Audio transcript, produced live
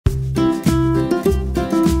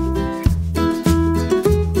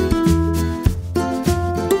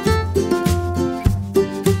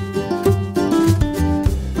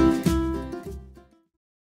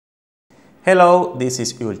Hello, this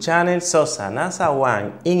is your channel NASA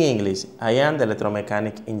 1 in English. I am the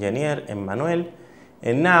electromechanic engineer Emmanuel,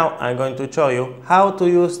 and now I'm going to show you how to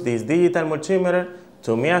use this digital multimeter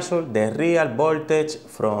to measure the real voltage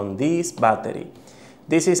from this battery.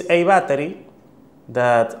 This is a battery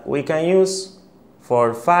that we can use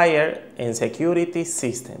for fire and security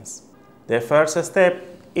systems. The first step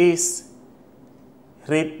is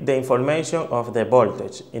read the information of the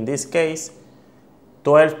voltage, in this case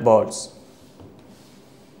 12 volts.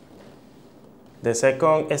 The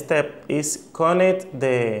second step is connect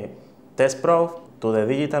the test probe to the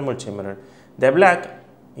digital multimeter. The black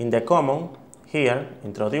in the common here,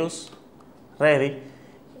 introduce, ready,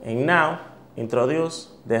 and now introduce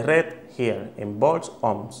the red here in volts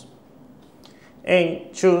ohms.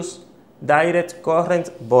 And choose direct current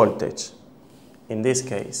voltage. In this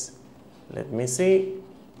case, let me see,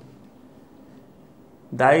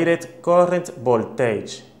 direct current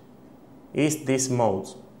voltage is this mode.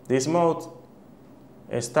 This mode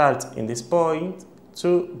starts in this point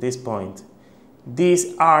to this point.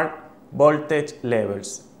 These are voltage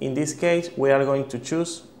levels. In this case, we are going to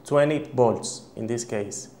choose 20 volts in this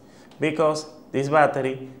case, because this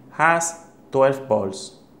battery has 12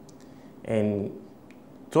 volts and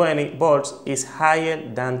 20 volts is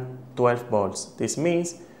higher than 12 volts. This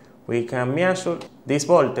means we can measure this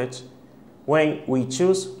voltage when we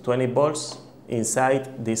choose 20 volts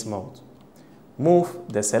inside this mode. Move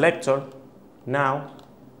the selector now.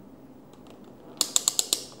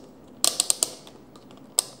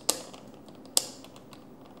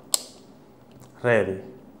 Ready.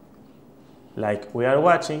 Like we are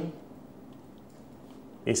watching,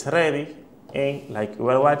 is ready, and like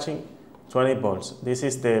we are watching, 20 volts. This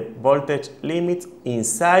is the voltage limit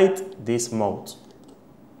inside this mode.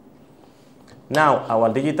 Now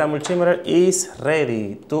our digital multimeter is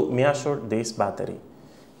ready to measure this battery.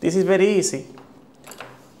 This is very easy.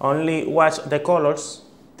 Only watch the colors.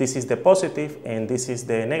 This is the positive and this is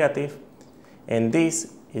the negative, and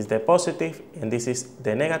this is the positive and this is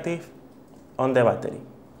the negative on the battery.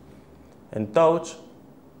 And touch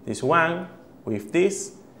this one with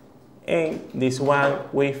this and this one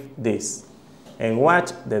with this, and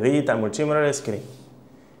watch the digital multimeter screen.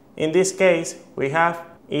 In this case, we have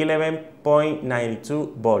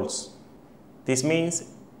 11.92 volts. This means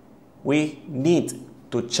we need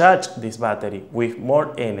to charge this battery with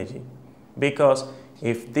more energy, because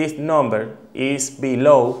if this number is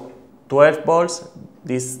below 12 volts,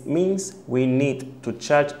 this means we need to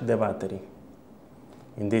charge the battery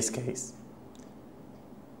in this case.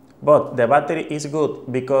 But the battery is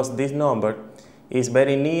good because this number is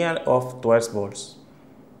very near of 12 volts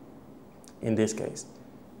in this case.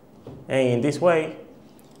 And in this way,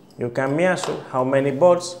 you can measure how many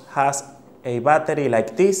volts has a battery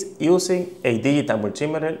like this using a digital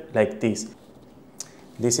multimeter like this.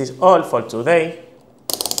 This is all for today.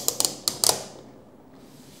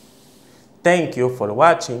 Thank you for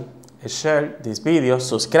watching. Share this video,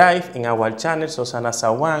 subscribe in our channel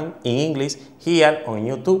NASA 1 in English here on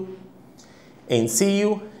YouTube, and see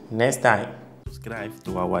you next time. Subscribe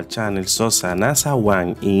to our channel NASA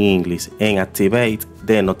 1 in English and activate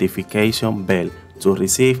the notification bell to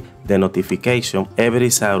receive the notification every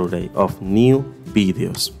Saturday of new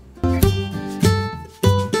videos.